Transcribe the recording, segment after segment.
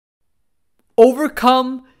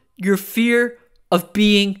overcome your fear of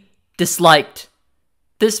being disliked.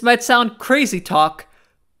 This might sound crazy talk,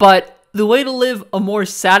 but the way to live a more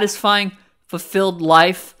satisfying, fulfilled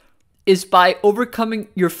life is by overcoming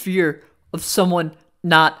your fear of someone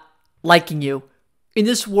not liking you. In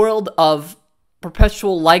this world of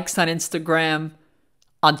perpetual likes on Instagram,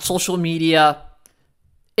 on social media,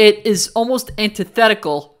 it is almost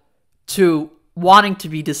antithetical to wanting to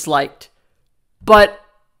be disliked. But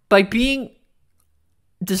by being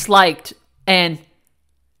disliked and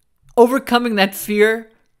overcoming that fear,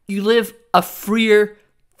 you live a freer,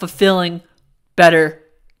 fulfilling, better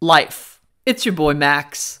life. It's your boy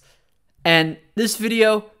Max, and this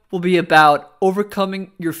video will be about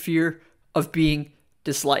overcoming your fear of being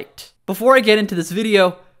disliked. Before I get into this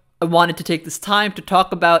video, I wanted to take this time to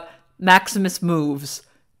talk about Maximus Moves,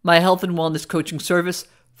 my health and wellness coaching service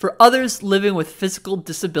for others living with physical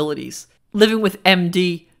disabilities. Living with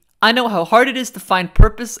MD, I know how hard it is to find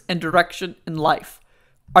purpose and direction in life.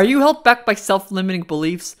 Are you held back by self-limiting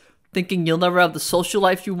beliefs, thinking you'll never have the social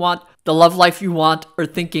life you want, the love life you want, or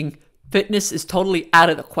thinking fitness is totally out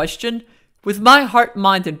of the question? With my heart,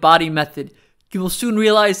 mind, and body method, you will soon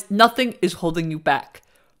realize nothing is holding you back.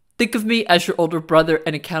 Think of me as your older brother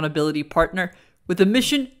and accountability partner with a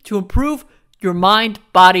mission to improve your mind,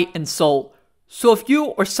 body, and soul. So if you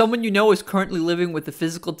or someone you know is currently living with a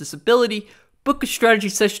physical disability, book a strategy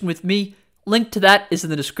session with me. Link to that is in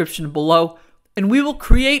the description below. And we will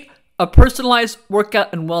create a personalized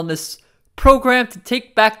workout and wellness program to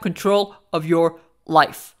take back control of your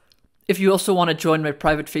life. If you also want to join my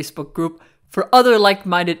private Facebook group for other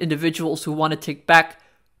like-minded individuals who want to take back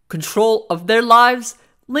control of their lives,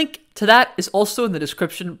 link to that is also in the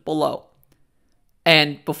description below.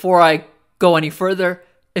 And before I go any further,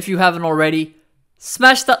 if you haven't already,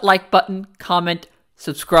 smash that like button, comment,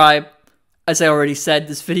 subscribe. As I already said,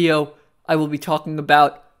 this video I will be talking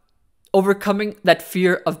about overcoming that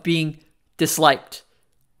fear of being disliked.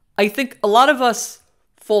 I think a lot of us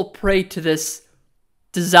fall prey to this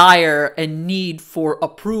desire and need for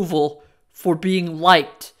approval, for being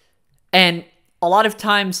liked. And a lot of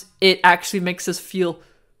times it actually makes us feel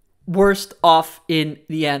worse off in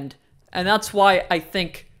the end. And that's why I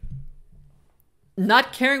think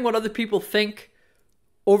not caring what other people think,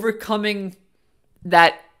 overcoming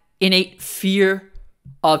that innate fear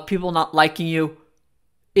of people not liking you,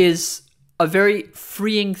 is a very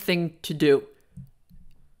freeing thing to do.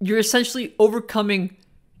 You're essentially overcoming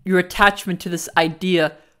your attachment to this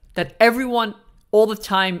idea that everyone all the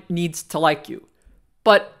time needs to like you.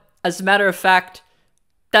 But as a matter of fact,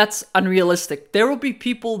 that's unrealistic. There will be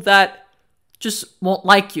people that just won't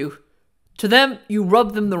like you. To them, you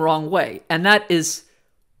rub them the wrong way, and that is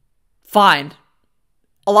fine.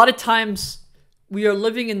 A lot of times, we are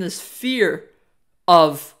living in this fear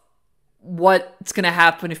of what's going to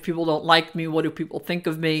happen if people don't like me, what do people think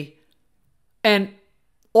of me? And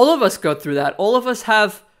all of us go through that. All of us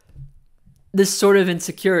have this sort of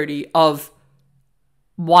insecurity of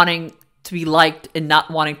wanting to be liked and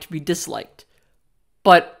not wanting to be disliked.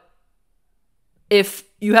 But if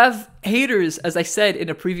you have haters, as I said in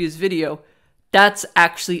a previous video, that's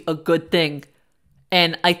actually a good thing.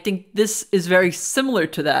 And I think this is very similar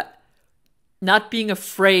to that. Not being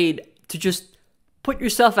afraid to just put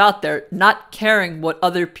yourself out there, not caring what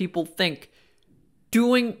other people think,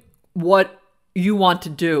 doing what you want to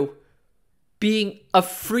do, being a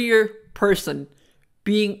freer person,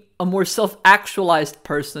 being a more self-actualized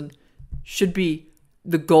person should be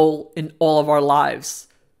the goal in all of our lives.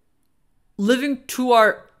 Living to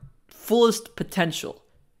our fullest potential.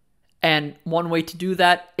 And one way to do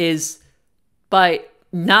that is by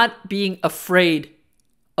not being afraid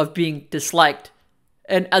of being disliked.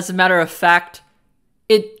 And as a matter of fact,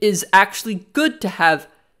 it is actually good to have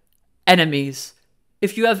enemies.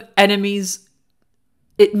 If you have enemies,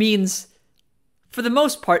 it means, for the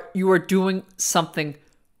most part, you are doing something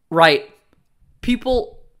right.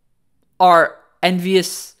 People are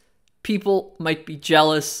envious. People might be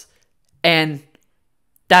jealous. And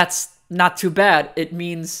that's not too bad. It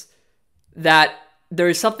means that there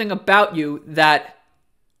is something about you that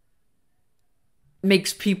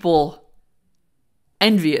makes people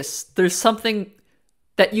envious. There's something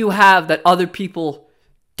that you have that other people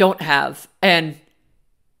don't have. And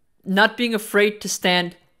not being afraid to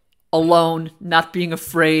stand alone, not being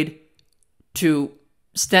afraid to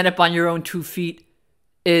stand up on your own 2 feet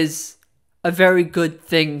is a very good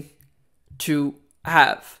thing to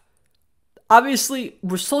have. Obviously,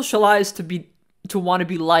 we're socialized to want to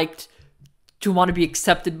be liked, to want to be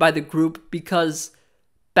accepted by the group, because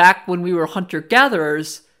back when we were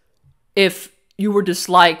hunter-gatherers, if you were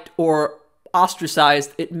disliked or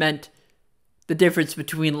ostracized, it meant the difference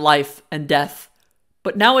between life and death.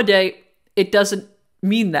 But nowadays, it doesn't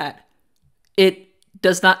mean that. It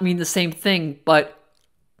does not mean the same thing, but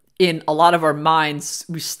in a lot of our minds,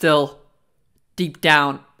 we still deep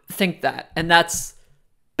down think that. And that's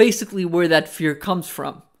basically where that fear comes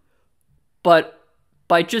from. But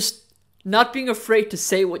by just not being afraid to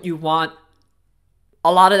say what you want,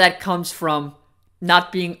 a lot of that comes from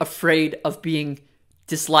not being afraid of being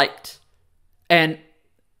disliked. And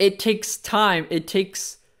it takes time, it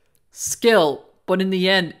takes skill, but in the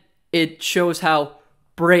end, it shows how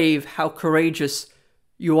brave, how courageous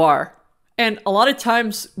you are. And a lot of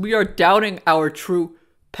times we are doubting our true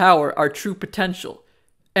power, our true potential,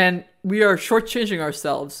 and we are shortchanging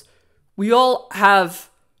ourselves. We all have,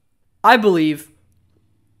 I believe,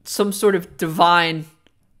 some sort of divine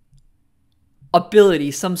ability,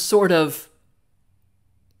 some sort of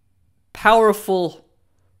powerful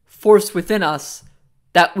force within us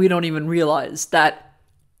that we don't even realize, that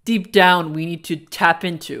deep down we need to tap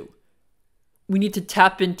into. We need to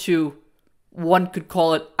tap into, one could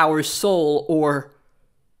call it our soul, or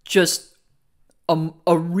just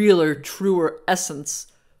a realer, truer essence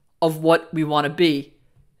of what we want to be.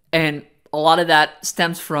 And a lot of that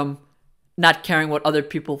stems from not caring what other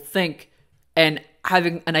people think and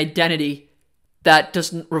having an identity that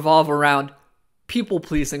doesn't revolve around people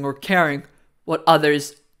pleasing or caring what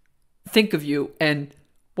others think of you and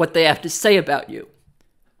what they have to say about you.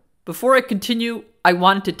 Before I continue, I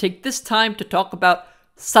wanted to take this time to talk about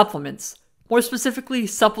supplements. More specifically,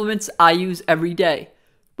 supplements I use every day.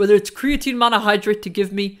 Whether it's creatine monohydrate to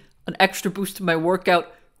give me an extra boost to my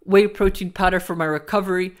workout, whey protein powder for my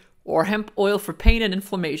recovery, or hemp oil for pain and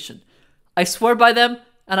inflammation. I swear by them,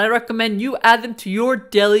 and I recommend you add them to your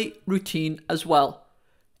daily routine as well.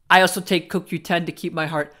 I also take CoQ10 to keep my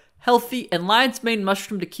heart healthy and lion's mane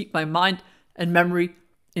mushroom to keep my mind and memory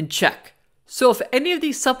in check. So if any of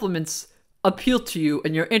these supplements appeal to you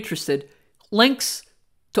and you're interested, links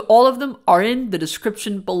to all of them are in the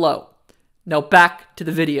description below. Now back to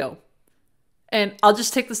the video. And I'll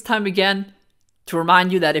just take this time again to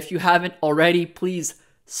remind you that if you haven't already, please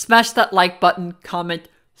smash that like button, comment,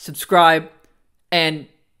 subscribe, and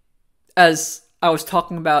as I was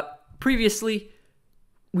talking about previously,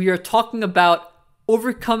 we are talking about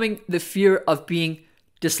overcoming the fear of being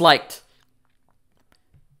disliked.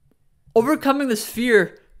 Overcoming this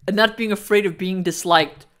fear and not being afraid of being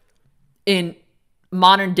disliked in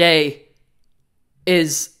modern day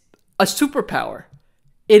is a superpower.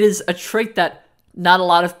 It is a trait that not a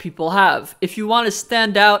lot of people have. If you want to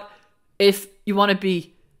stand out, if you want to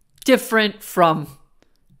be different from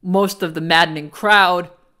most of the maddening crowd,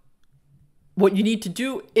 what you need to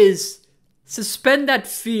do is suspend that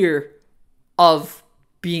fear of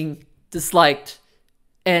being disliked,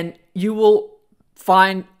 and you will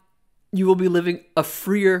find you will be living a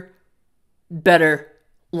freer, better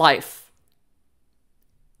life.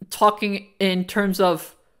 Talking in terms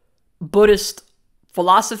of Buddhist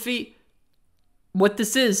philosophy, what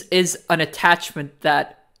this is an attachment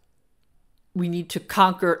that we need to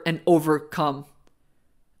conquer and overcome.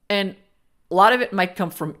 And a lot of it might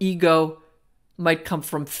come from ego, might come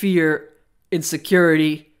from fear,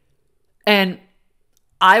 insecurity, and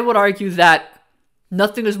I would argue that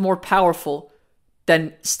nothing is more powerful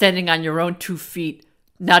than standing on your own 2 feet,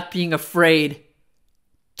 not being afraid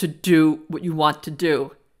to do what you want to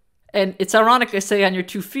do. And it's ironic I say on your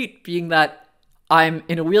 2 feet, being that I'm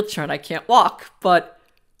in a wheelchair and I can't walk, but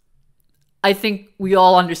I think we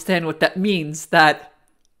all understand what that means, that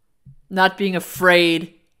not being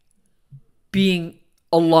afraid, being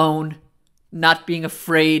alone, not being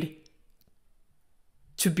afraid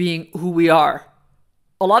to being who we are.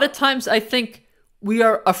 A lot of times I think we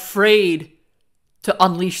are afraid to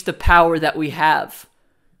unleash the power that we have.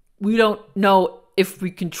 We don't know if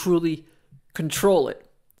we can truly control it.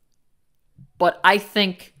 But I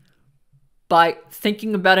think by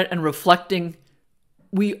thinking about it and reflecting,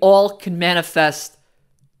 we all can manifest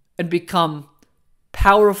and become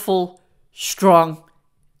powerful, strong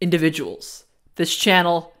individuals. This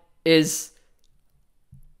channel is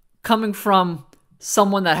coming from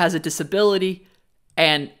someone that has a disability,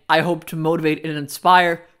 and I hope to motivate and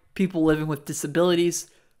inspire people living with disabilities.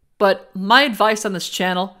 But my advice on this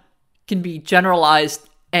channel can be generalized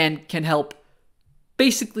and can help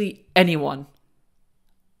basically anyone.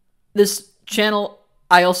 This channel,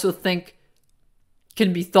 I also think,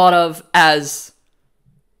 can be thought of as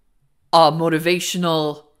a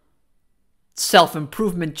motivational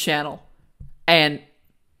self-improvement channel. And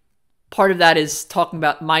part of that is talking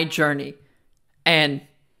about my journey and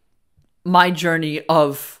my journey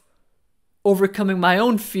of overcoming my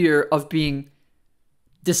own fear of being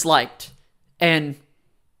disliked and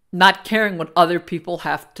not caring what other people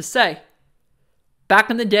have to say. Back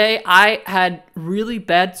in the day, I had really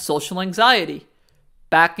bad social anxiety.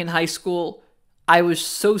 Back in high school, I was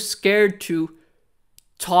so scared to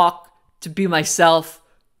talk, to be myself,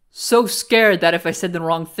 so scared that if I said the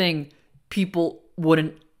wrong thing, people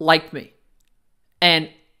wouldn't like me. And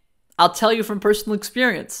I'll tell you from personal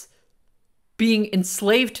experience, being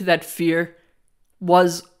enslaved to that fear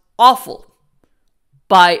was awful.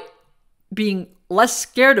 By being less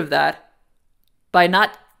scared of that, by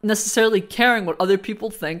not necessarily caring what other people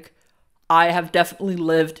think, I have definitely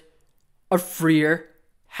lived a freer,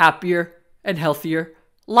 happier, and healthier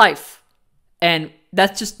life. And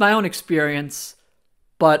that's just my own experience,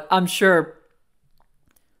 but I'm sure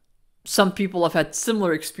some people have had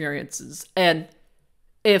similar experiences. And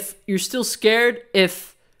if you're still scared,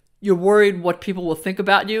 if you're worried what people will think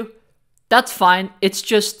about you, that's fine. It's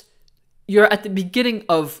just you're at the beginning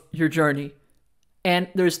of your journey, and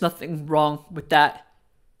there's nothing wrong with that.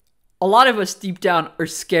 A lot of us deep down are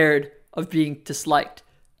scared of being disliked,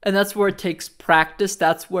 and that's where it takes practice.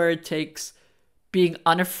 That's where it takes being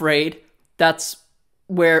unafraid. That's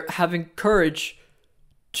where having courage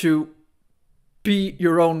to be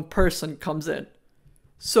your own person comes in.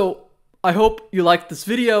 So I hope you liked this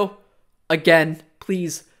video. Again,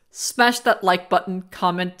 please smash that like button,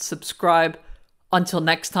 comment, subscribe. Until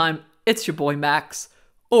next time, it's your boy Max,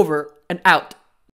 over and out.